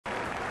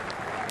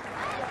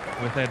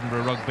with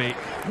Edinburgh Rugby.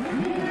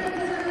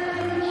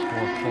 And the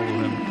squad follow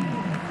him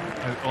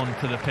out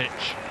onto the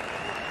pitch.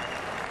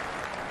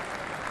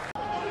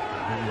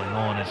 Rolling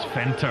on is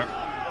Venter.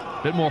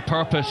 Bit more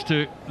purpose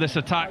to this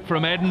attack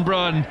from Edinburgh,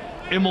 and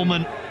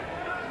Immelman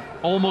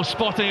almost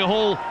spotting a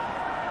hole.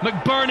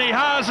 McBurney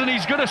has, and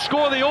he's going to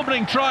score the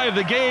opening try of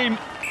the game.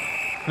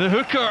 The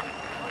hooker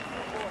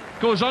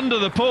goes under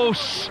the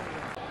posts.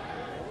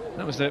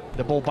 That was the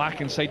ball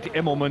back inside to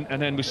Immelman,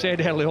 and then we said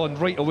early on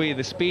right away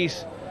the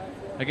space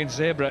against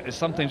Zebre is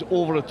sometimes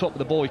over the top of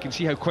the ball. You can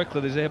see how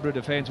quickly the Zebre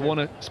defence want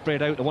to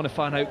spread out, they want to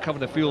fan out, cover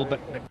the field, but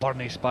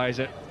McBurney spies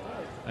it,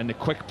 and the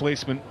quick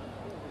placement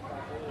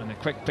and the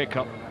quick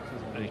pick-up,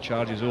 and he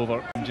charges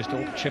over and just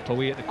all chip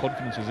away at the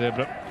confidence of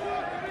Zebre.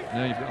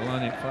 Now you've got a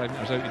landing 5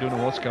 metres out, you don't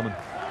know what's coming.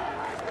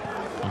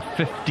 And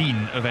 15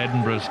 of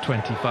Edinburgh's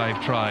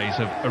 25 tries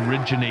have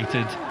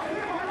originated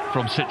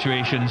from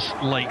situations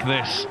like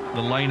this.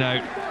 The line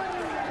out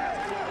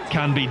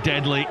can be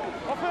deadly.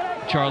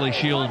 Charlie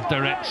Shield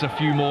directs a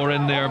few more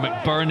in there.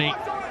 McBurney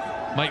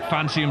might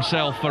fancy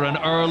himself for an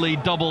early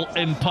double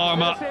in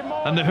Parma,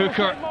 and the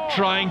hooker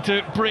trying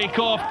to break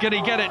off. Can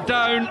he get it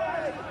down?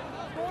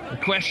 The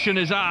question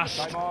is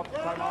asked,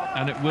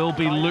 and it will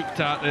be looked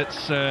at.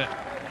 It's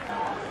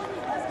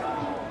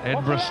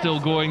Edinburgh still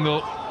going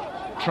though,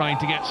 trying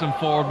to get some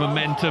forward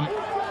momentum.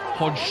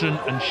 Hodgson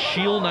and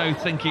Shield now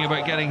thinking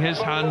about getting his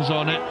hands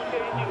on it.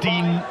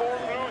 Dean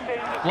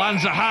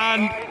lands a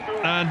hand,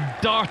 and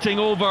darting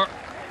over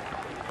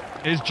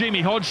is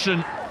Jamie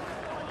Hodgson.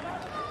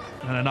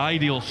 And an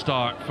ideal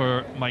start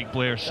for Mike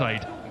Blair's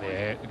side.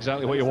 Yeah,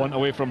 exactly what you want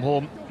away from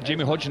home.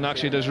 Jamie Hodgson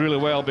actually does really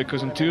well,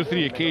 because on 2 or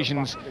 3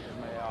 occasions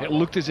it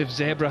looked as if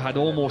Zebre had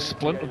almost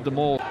splintered them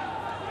all.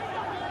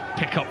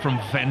 Pick up from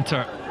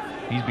Venter.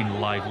 He's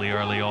been lively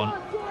early on.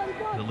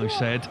 The loose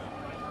head.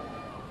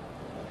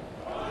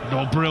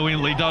 No,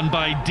 brilliantly done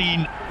by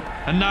Dean.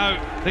 And now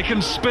they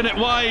can spin it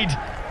wide,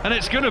 and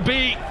it's going to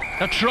be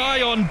a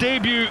try on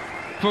debut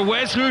for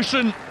Wes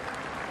Hussen.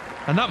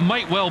 And that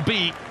might well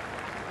be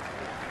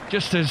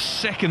just his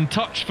second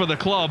touch for the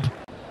club.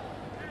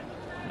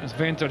 It's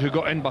Venter who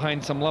got in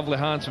behind some lovely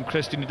hands from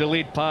Christian, who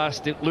delayed pass,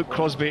 Luke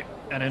Crosby,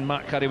 and then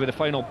Matt Curry with the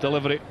final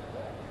delivery.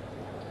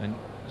 And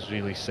it's a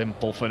really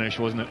simple finish,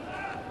 wasn't it,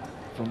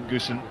 from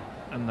Goosen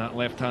and that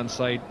left-hand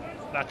side.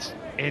 That's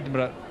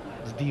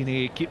Edinburgh's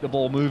DNA. Keep the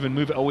ball moving,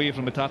 move it away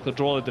from the tackler,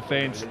 draw the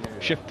defence,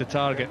 shift the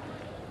target.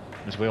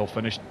 As well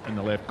finished in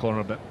the left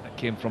corner, but it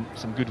came from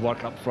some good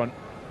work up front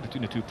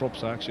between the two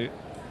props actually.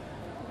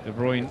 De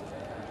Bruyne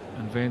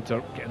and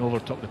Venter getting over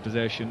top of the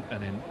possession,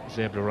 and then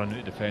Zebre run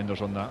out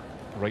defenders on that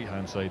right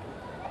hand side.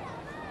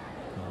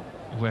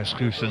 Wes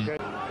Hussen,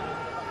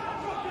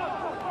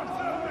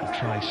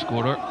 try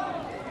scorer,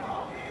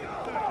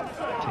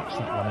 takes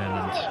that one in,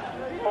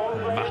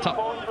 and Mata.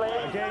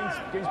 Against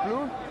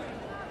blue.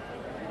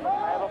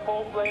 I have a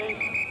full play.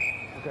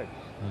 Okay.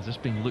 Is this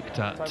being looked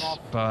at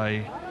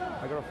by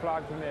I got a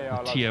flag from there,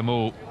 the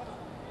TMO?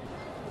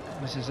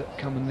 This is it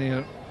coming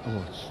there.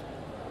 Oh, it's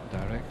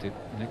directed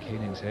Nick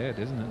Henning's head,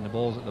 isn't it? And the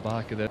ball's at the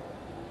back of the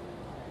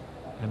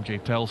MJ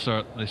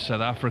Pelser, the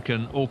South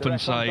African open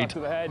side, to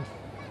the head.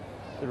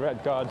 The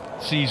red card.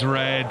 Sees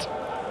red,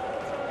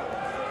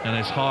 and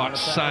his heart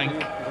sank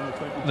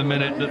the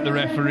minute that the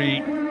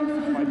referee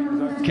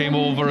came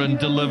over and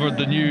delivered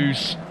the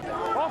news.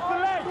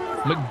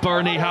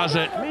 McBurney has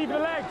it.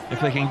 If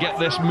they can get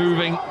this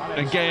moving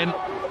again,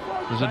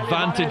 there's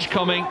advantage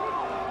coming.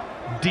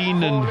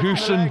 Dean and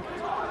Hussen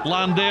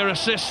land their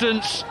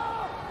assistance,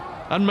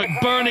 and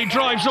McBurney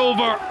drives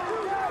over.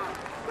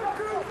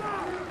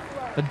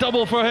 A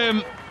double for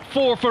him,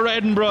 4 for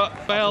Edinburgh,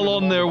 well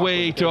on their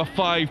way to a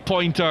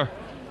 5-pointer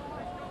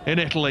in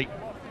Italy.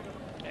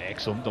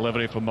 Excellent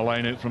delivery from the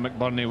line out from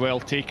McBurney, well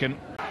taken.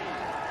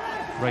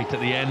 Right at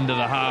the end of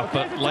the half,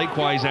 but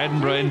likewise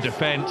Edinburgh in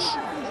defence.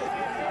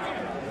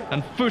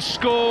 And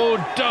Fusco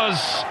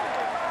does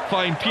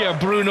find Pierre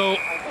Bruno.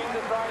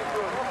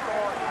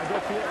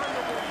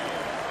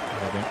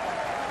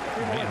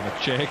 Might have a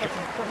check.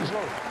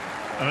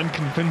 An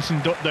unconvincing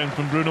dot down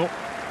from Bruno.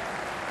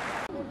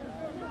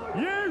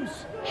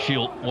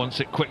 Shield wants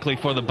it quickly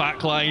for the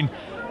back line,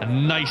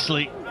 and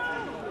nicely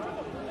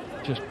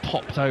just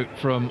popped out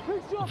from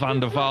Van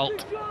der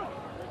Vaalt.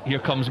 Here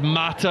comes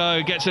Mata,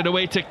 who gets it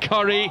away to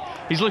Curry.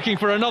 He's looking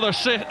for another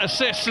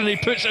assist, and he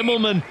puts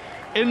Immelman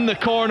in the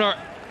corner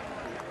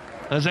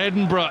as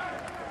Edinburgh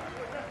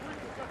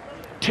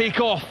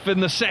take off in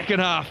the second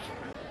half.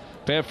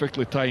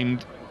 Perfectly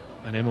timed,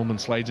 and Immelman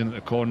slides into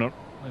the corner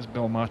as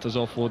Bill Mata's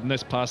offloading.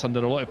 This pass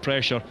under a lot of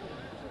pressure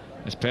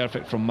is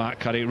perfect from Matt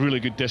Curry.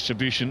 Really good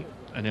distribution,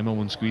 and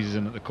Immelman squeezes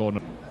in at the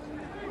corner.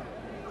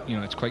 You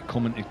know, it's quite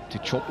common to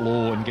chop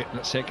low and get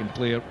that second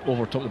player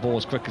over top of the ball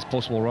as quick as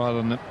possible, rather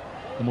than the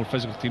more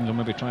physical teams will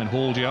maybe try and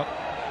hold you up.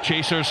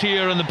 Chasers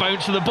here, and the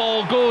bounce of the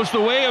ball goes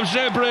the way of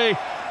Zebre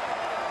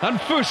and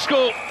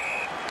Fusco,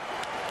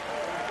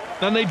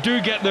 and they do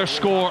get their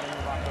score.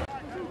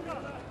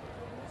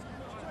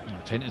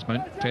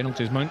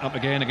 Penalties mount up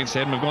again against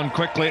Edinburgh. Gone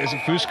quickly. Is it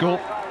Fusco?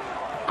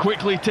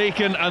 Quickly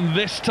taken, and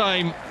this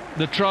time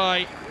The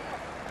try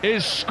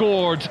is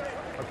scored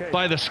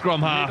by the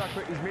scrum half.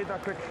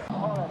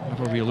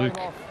 Have a wee look.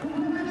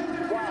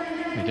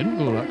 He didn't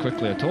go that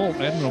quickly at all.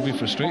 Edinburgh will be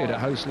frustrated at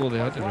how slow they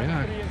had to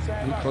react.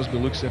 Luke Crosby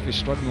looks as if he's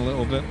struggling a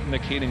little bit.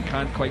 Nick Hayden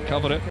can't quite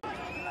cover it.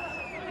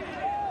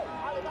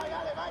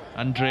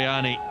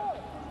 Andriani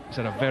has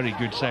had a very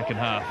good second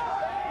half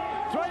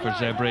for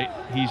Zebre.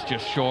 He's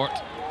just short.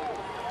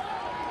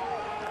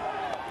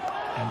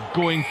 And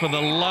going for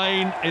the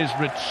line is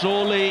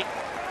Rizzoli.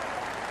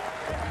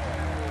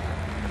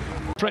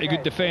 Pretty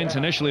good defence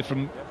initially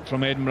from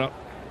Edinburgh.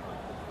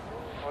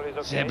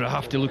 Zebre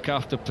have to look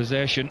after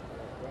possession,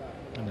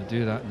 and they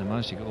do that, and they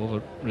manage to get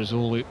over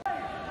Rizzoli.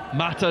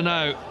 Mata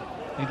now.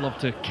 He'd love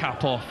to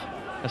cap off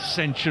a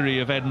century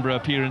of Edinburgh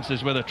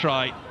appearances with a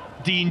try.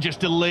 Dean just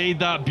delayed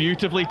that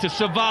beautifully to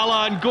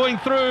Savala, and going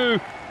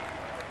through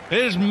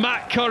is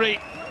Matt Curry,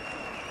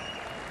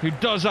 who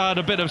does add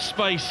a bit of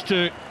spice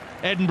to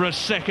Edinburgh's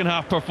second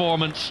half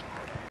performance.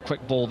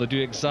 Quick ball, they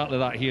do exactly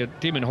that here.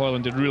 Damon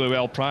Hoyland did really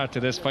well prior to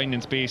this, finding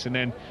space, and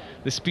then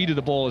the speed of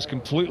the ball is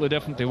completely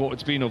different to what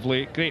it's been of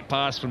late. Great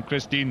pass from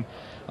Chris Dean,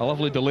 a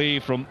lovely delay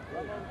from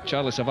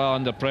Charlie Savala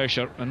under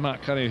pressure, and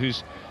Matt Curry,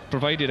 who's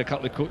provided a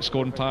couple of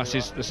scoring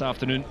passes this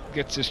afternoon,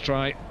 gets his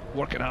try,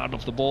 working hard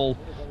off the ball,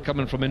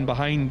 coming from in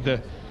behind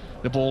the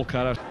ball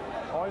carrier.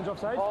 Orange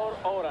offside? For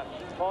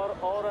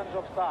orange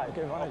offside.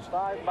 Okay,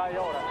 offside by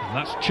orange. And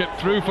that's chipped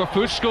through for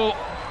Fusco,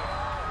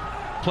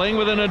 playing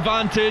with an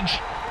advantage,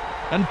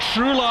 and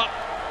Trulla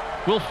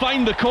will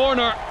find the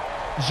corner.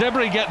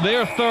 Zebre get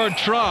their third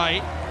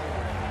try.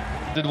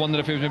 Did wonder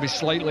if he was maybe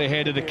slightly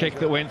ahead of the kick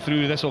that went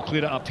through. This will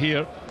clear it up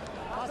here.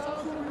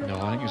 No,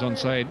 I think he's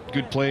onside.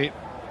 Good play.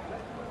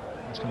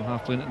 He's coming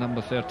half plane at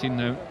number 13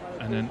 now,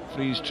 and then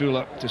frees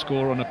Trulla to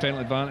score on a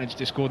penalty advantage,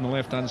 to score on the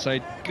left hand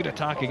side. Good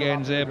attack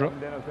again, Zebre.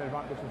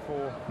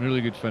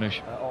 Really good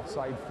finish.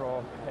 Offside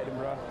from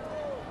Edinburgh.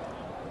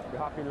 We're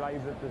happy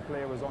live that the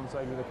player was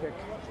onside with a kick.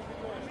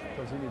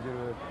 Continue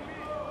to